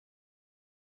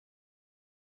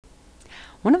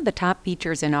One of the top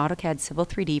features in AutoCAD Civil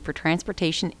 3D for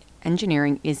transportation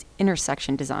engineering is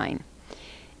intersection design.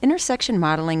 Intersection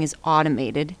modeling is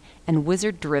automated and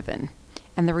wizard-driven,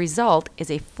 and the result is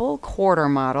a full corridor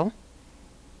model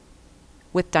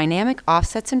with dynamic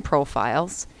offsets and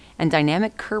profiles and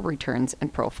dynamic curb returns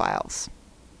and profiles.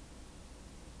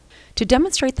 To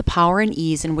demonstrate the power and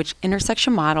ease in which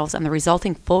intersection models and the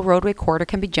resulting full roadway corridor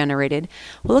can be generated,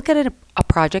 we'll look at a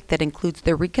project that includes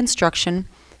the reconstruction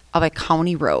of a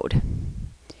county road,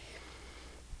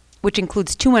 which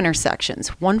includes two intersections,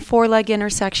 one 4-leg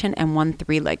intersection and one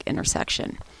 3-leg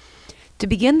intersection. To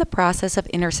begin the process of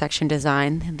intersection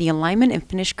design, the alignment and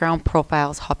finished ground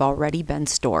profiles have already been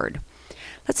stored.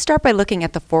 Let's start by looking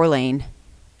at the 4-lane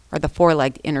or the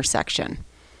 4-legged intersection.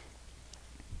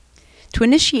 To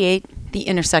initiate the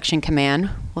intersection command,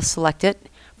 we'll select it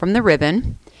from the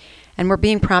ribbon, and we're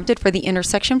being prompted for the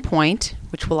intersection point,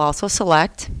 which we'll also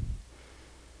select.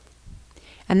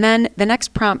 And then the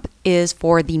next prompt is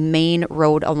for the main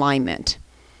road alignment.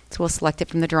 So we'll select it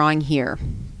from the drawing here.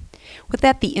 With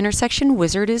that, the intersection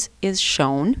wizard is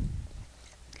shown.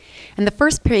 And the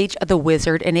first page of the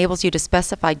wizard enables you to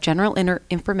specify general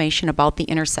information about the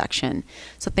intersection.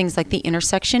 So things like the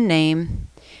intersection name.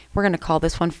 We're going to call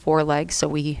this one 4-leg so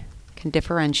we can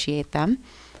differentiate them.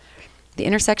 The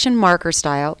intersection marker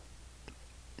style,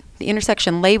 the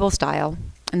intersection label style,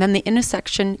 and then the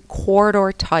intersection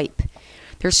corridor type.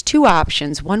 There's two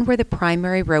options, one where the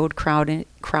primary road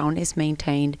crown is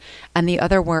maintained and the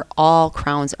other where all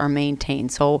crowns are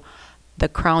maintained. So the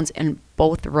crowns in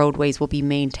both roadways will be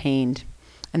maintained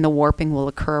and the warping will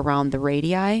occur around the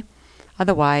radii.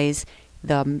 Otherwise,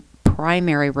 the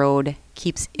primary road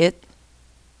keeps its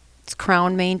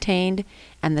crown maintained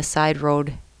and the side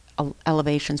road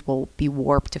elevations will be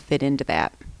warped to fit into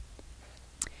that.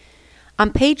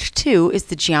 On page 2 is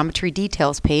the Geometry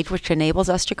Details page, which enables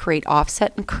us to create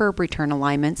offset and curb return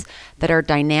alignments that are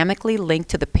dynamically linked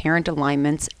to the parent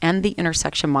alignments and the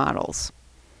intersection models.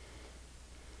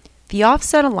 The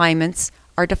offset alignments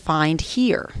are defined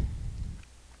here.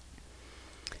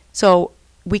 So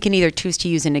we can either choose to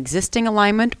use an existing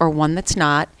alignment or one that's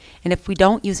not, and if we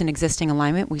don't use an existing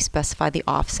alignment, we specify the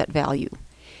offset value.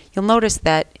 You'll notice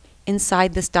that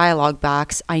inside this dialog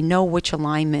box, I know which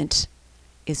alignment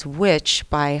is which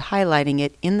by highlighting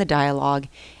it in the dialog,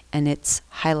 and it's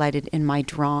highlighted in my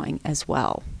drawing as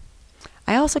well.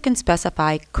 I also can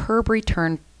specify curb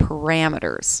return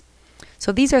parameters.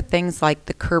 So these are things like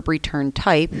the curb return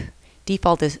type.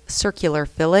 Default is circular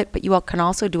fillet, but you can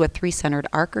also do a 3-centered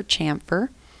arc or chamfer,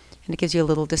 and it gives you a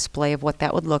little display of what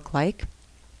that would look like.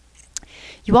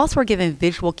 You also are given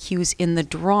visual cues in the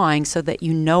drawing so that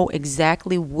you know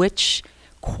exactly which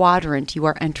quadrant you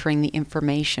are entering the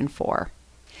information for.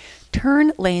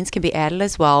 Turn lanes can be added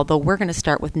as well, though we're going to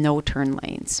start with no turn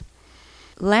lanes.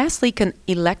 Lastly, you can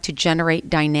elect to generate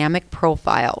dynamic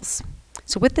profiles.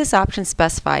 So with this option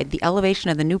specified, the elevation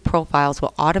of the new profiles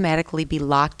will automatically be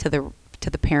locked to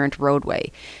the parent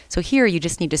roadway. So here you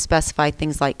just need to specify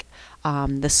things like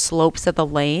the slopes of the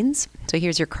lanes. So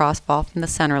here's your crossfall from the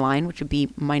center line, which would be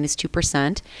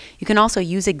 -2%. You can also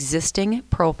use existing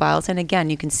profiles, and again,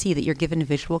 you can see that you're given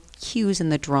visual cues in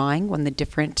the drawing when the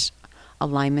different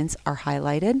alignments are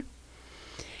highlighted.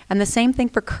 And the same thing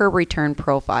for curb return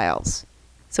profiles.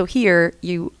 So here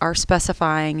you are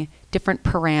specifying different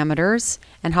parameters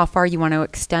and how far you want to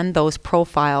extend those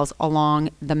profiles along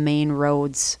the main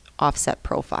road's offset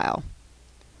profile.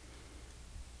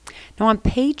 Now on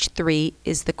page 3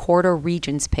 is the corridor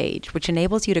regions page, which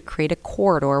enables you to create a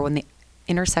corridor when the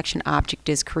intersection object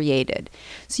is created.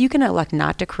 So you can elect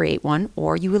not to create one,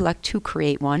 or you elect to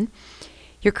create one.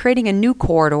 You're creating a new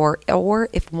corridor, or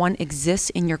if one exists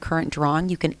in your current drawing,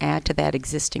 you can add to that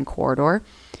existing corridor.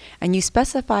 And you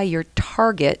specify your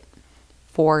target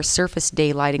for surface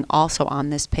daylighting also on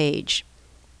this page.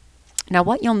 Now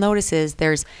what you'll notice is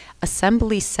there's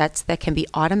assembly sets that can be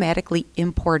automatically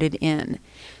imported in.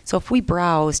 So if we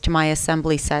browse to my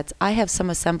assembly sets, I have some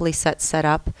assembly sets set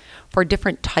up for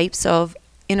different types of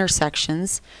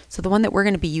intersections. So the one that we're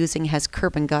going to be using has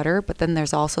curb and gutter, but then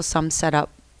there's also some set up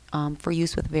for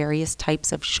use with various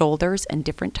types of shoulders and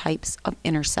different types of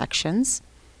intersections.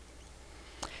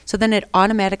 So then it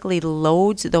automatically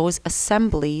loads those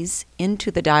assemblies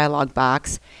into the dialog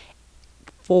box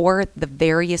for the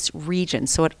various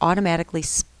regions. So it automatically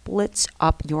splits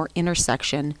up your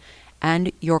intersection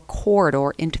and your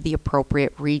corridor into the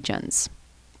appropriate regions.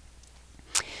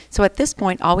 So at this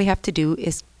point, all we have to do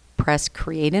is press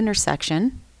Create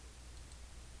Intersection,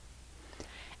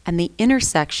 and the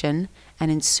intersection and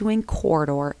ensuing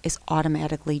corridor is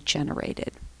automatically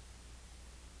generated.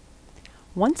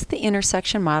 Once the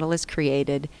intersection model is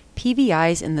created,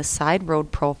 PVIs in the side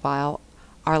road profile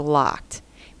are locked,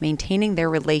 maintaining their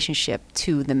relationship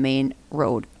to the main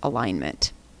road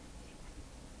alignment.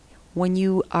 When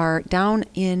you are down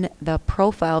in the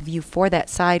profile view for that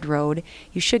side road,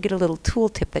 you should get a little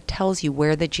tooltip that tells you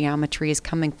where the geometry is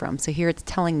coming from. So here it's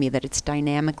telling me that it's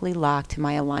dynamically locked to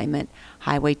my alignment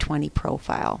Highway 20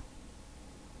 profile.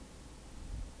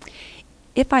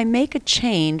 If I make a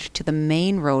change to the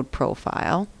main road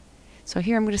profile, so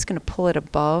here I'm just going to pull it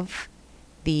above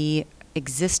the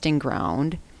existing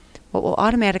ground, what will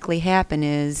automatically happen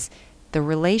is the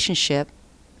relationship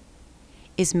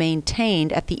is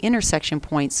maintained at the intersection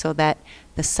point so that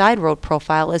the side road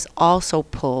profile is also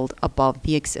pulled above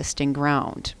the existing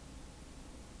ground.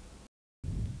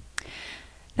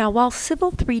 Now, while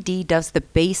Civil 3D does the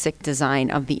basic design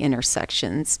of the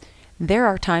intersections, there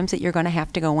are times that you're going to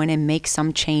have to go in and make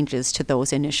some changes to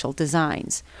those initial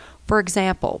designs. For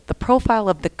example, the profile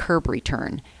of the curb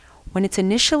return. When it's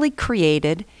initially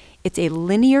created, it's a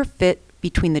linear fit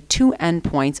between the two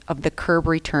endpoints of the curb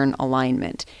return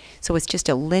alignment. So it's just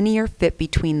a linear fit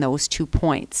between those 2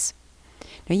 points.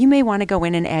 Now you may want to go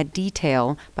in and add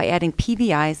detail by adding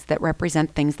PVIs that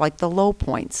represent things like the low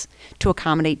points to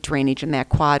accommodate drainage in that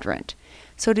quadrant.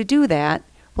 So to do that,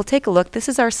 we'll take a look. This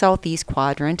is our southeast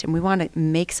quadrant, and we want to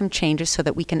make some changes so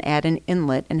that we can add an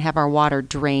inlet and have our water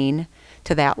drain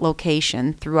to that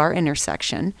location through our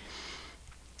intersection.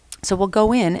 So we'll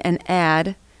go in and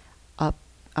add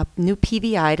a new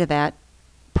PVI to that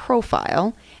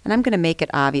profile, and I'm going to make it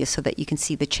obvious so that you can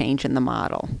see the change in the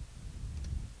model.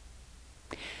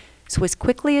 So as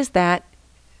quickly as that,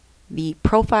 the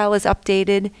profile is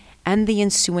updated and the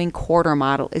ensuing corridor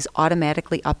model is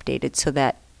automatically updated so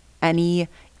that any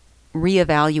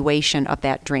reevaluation of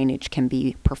that drainage can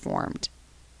be performed.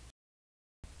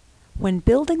 When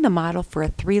building the model for a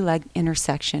 3-leg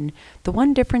intersection, the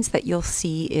one difference that you'll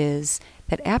see is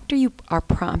that after you are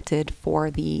prompted for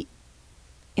the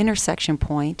intersection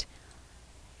point,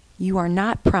 you are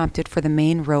not prompted for the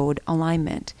main road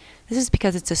alignment. This is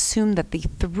because it's assumed that the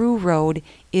through road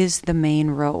is the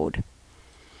main road.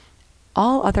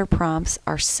 All other prompts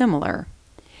are similar.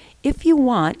 If you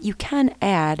want, you can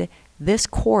add this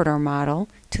corridor model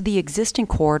to the existing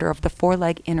corridor of the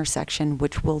 4-leg intersection,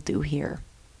 which we'll do here.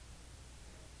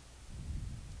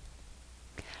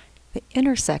 The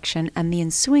intersection and the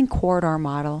ensuing corridor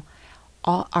model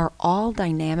are all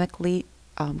dynamically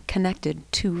connected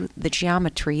to the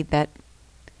geometry that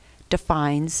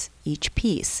defines each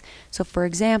piece. So for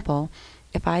example,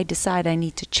 if I decide I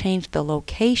need to change the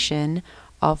location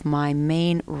of my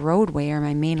main roadway or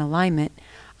my main alignment,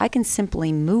 I can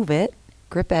simply move it,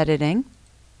 grip editing,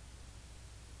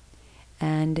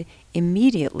 and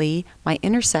immediately my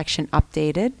intersection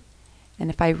updated, and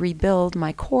if I rebuild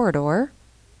my corridor,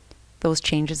 those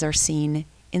changes are seen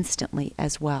instantly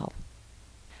as well.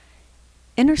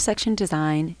 Intersection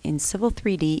design in Civil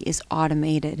 3D is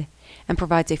automated and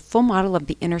provides a full model of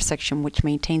the intersection which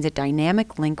maintains a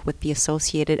dynamic link with the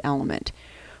associated element.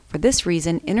 For this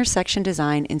reason, intersection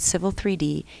design in Civil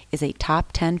 3D is a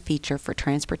top 10 feature for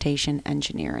transportation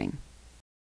engineering.